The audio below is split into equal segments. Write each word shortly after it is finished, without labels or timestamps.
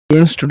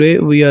Students, today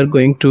we are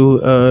going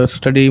to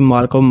study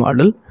Markov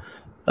model.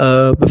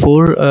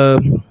 Before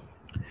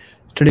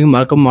studying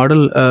Markov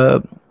model,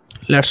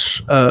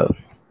 let's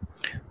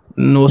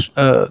know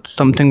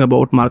something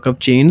about Markov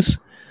chains.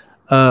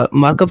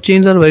 Markov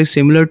chains are very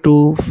similar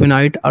to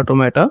finite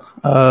automata.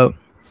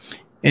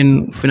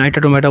 In finite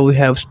automata, we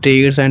have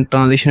states and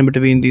transition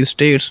between these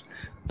states.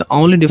 The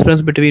only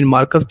difference between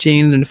Markov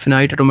chains and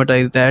finite automata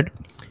is that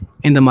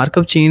in the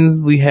Markov chains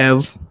we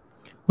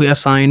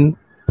assign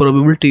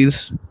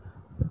probabilities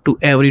to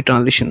every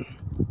transition.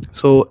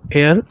 So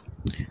here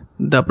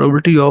the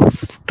probability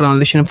of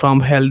transition from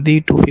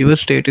healthy to fever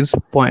state is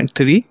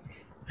 0.3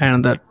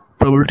 and the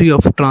probability of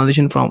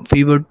transition from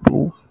fever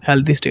to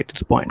healthy state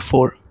is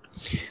 0.4.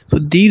 So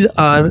these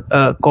are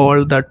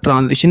called the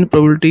transition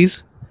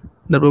probabilities,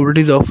 the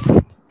probabilities of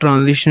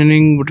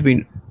transitioning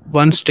between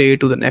one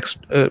state to the next,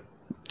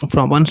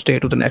 from one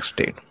state to the next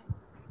state.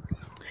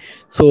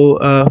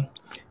 So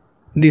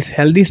this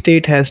healthy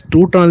state has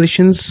two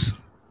transitions.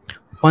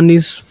 One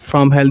is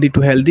from healthy to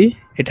healthy,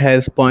 it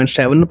has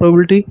 0.7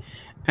 probability,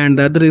 and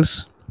the other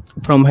is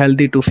from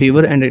healthy to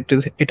fever, and it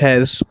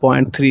has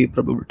 0.3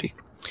 probability.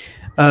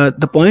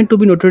 The point to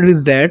be noted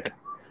is that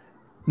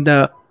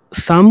the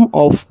sum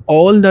of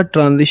all the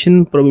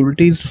transition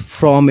probabilities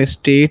from a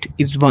state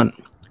is 1.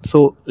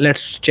 So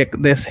let's check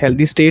this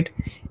healthy state.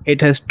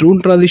 It has two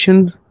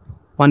transitions,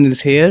 one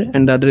is here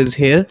and the other is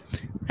here,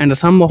 and the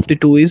sum of the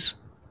two is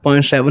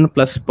 0.7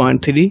 plus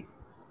 0.3,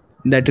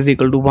 that is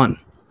equal to 1.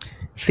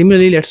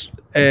 Similarly, let's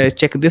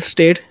check this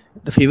state,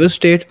 the fever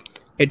state.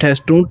 It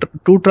has two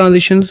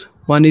transitions.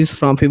 One is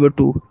from fever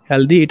to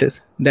healthy,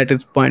 that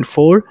is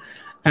 0.4,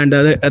 and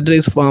the other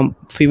is from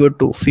fever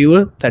to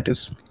fever, that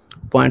is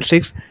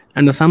 0.6,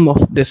 and the sum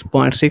of this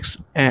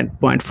 0.6 and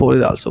 0.4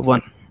 is also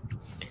 1.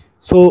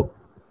 So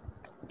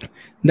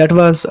that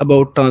was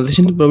about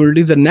transition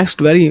probabilities. The next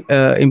very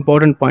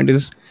important point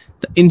is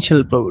the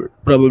initial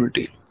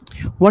probability.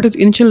 What is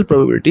initial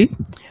probability?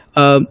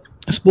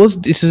 Suppose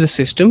this is a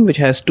system which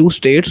has two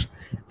states,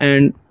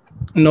 and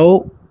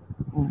now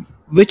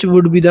which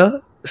would be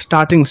the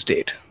starting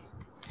state?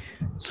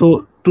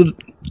 So to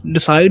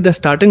decide the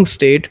starting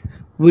state,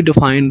 we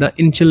define the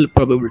initial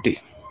probability.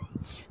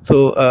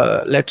 So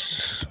let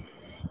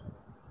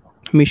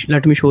me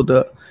show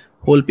the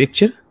whole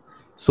picture.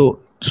 So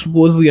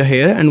suppose we are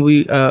here, and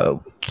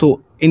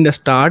so in the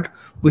start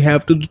we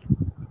have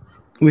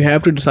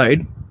to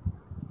decide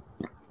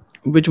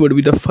which would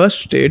be the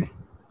first state.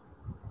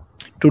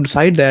 To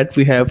decide that,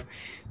 we have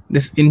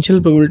this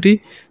initial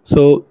probability.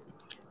 So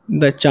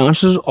the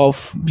chances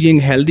of being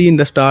healthy in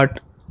the start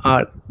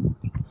are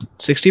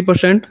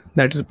 60%,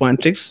 that is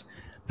 0.6,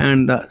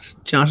 and the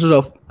chances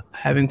of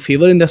having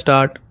fever in the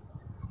start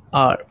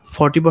are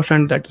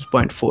 40%, that is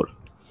 0.4.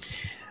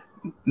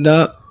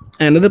 The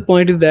another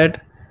point is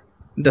that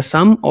the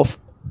sum of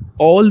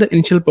all the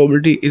initial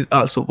probability is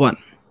also 1.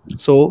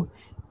 So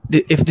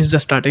if this is the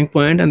starting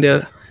point and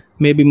there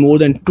may be more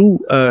than two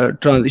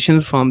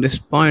transitions from this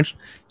point,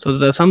 so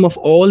the sum of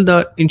all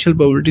the initial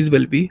probabilities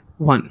will be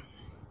 1.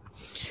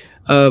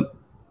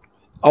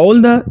 All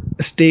the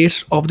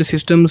states of the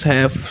systems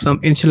have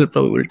some initial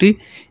probability.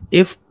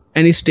 If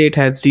any state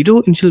has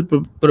zero initial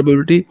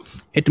probability,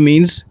 it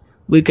means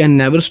we can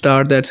never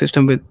start that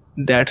system with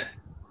that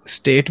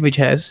state which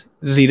has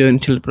zero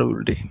initial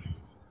probability.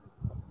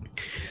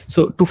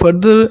 So to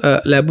further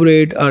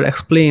elaborate or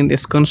explain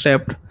this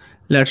concept,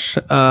 let's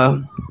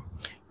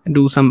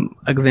do some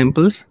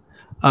examples.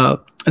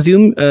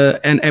 Assume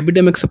an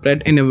epidemic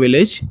spread in a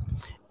village,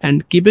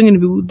 and keeping in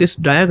view this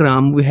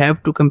diagram, we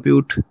have to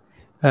compute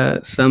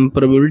some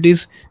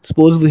probabilities.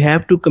 Suppose we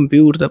have to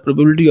compute the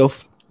probability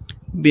of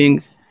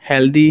being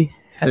healthy,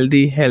 and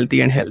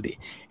healthy.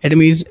 It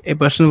means a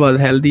person was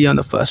healthy on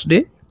the first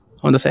day,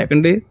 on the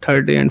second day,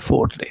 third day, and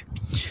fourth day.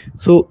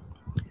 So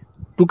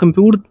to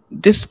compute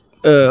this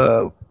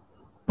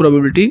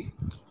probability,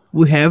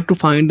 we have to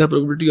find the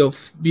probability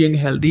of being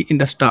healthy in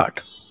the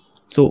start.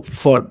 So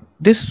for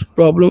this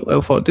problem, we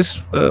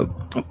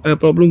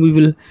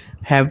will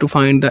have to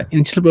find the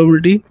initial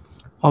probability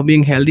of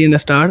being healthy in the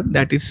start,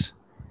 that is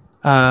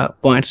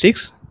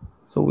 0.6.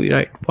 So we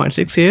write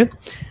 0.6 here,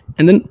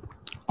 and then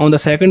on the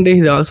second day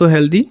he is also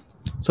healthy.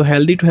 So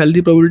healthy to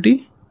healthy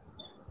probability,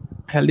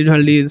 healthy to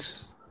healthy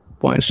is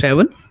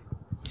 0.7,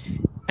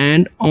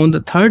 and on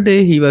the third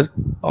day he was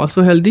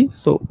also healthy.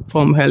 So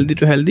from healthy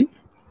to healthy,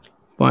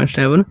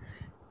 0.7,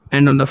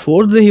 and on the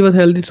fourth day he was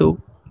healthy. So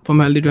from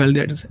healthy to healthy,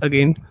 that is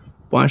again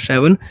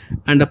 0.7,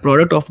 and the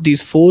product of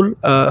these four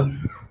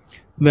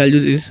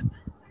values is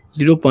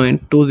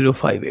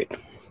 0.2058.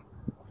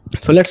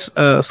 So let's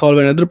solve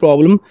another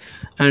problem,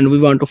 and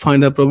we want to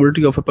find the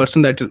probability of a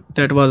person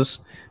that was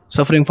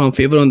suffering from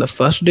fever on the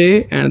first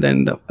day, and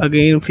then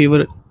again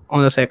fever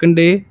on the second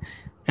day,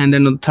 and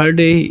then on the third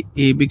day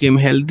he became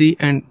healthy,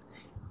 and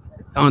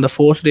on the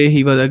fourth day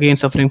he was again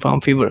suffering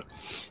from fever.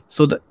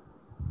 So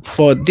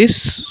for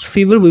this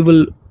fever, we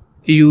will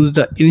use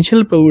the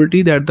initial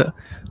probability that the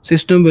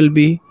system will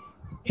be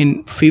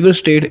in fever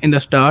state in the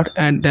start,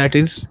 and that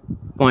is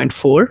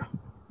 0.4.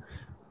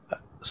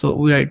 so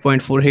we write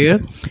 0.4 here.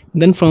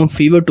 Then from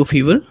fever to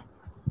fever,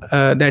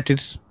 that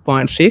is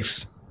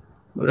 0.6,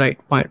 right,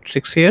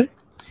 0.6 here.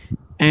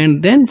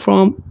 And then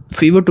from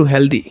fever to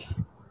healthy,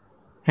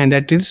 and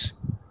that is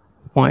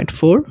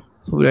 0.4,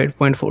 so we write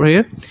 0.4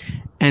 here.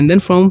 And then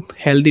from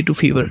healthy to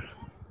fever,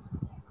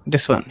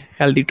 this one,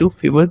 healthy to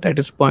fever, that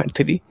is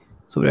 0.3,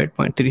 so we write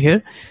 0.3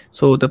 here.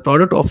 So the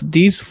product of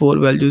these four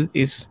values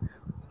is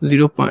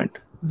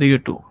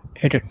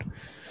 0.0288.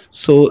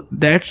 So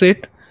that's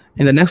it.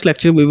 In the next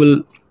lecture we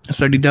will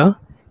study the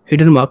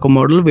hidden Markov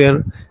model,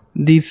 where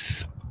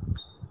these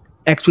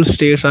actual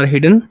states are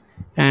hidden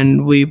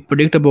and we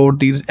predict about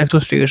these actual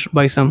states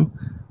by some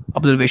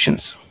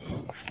observations.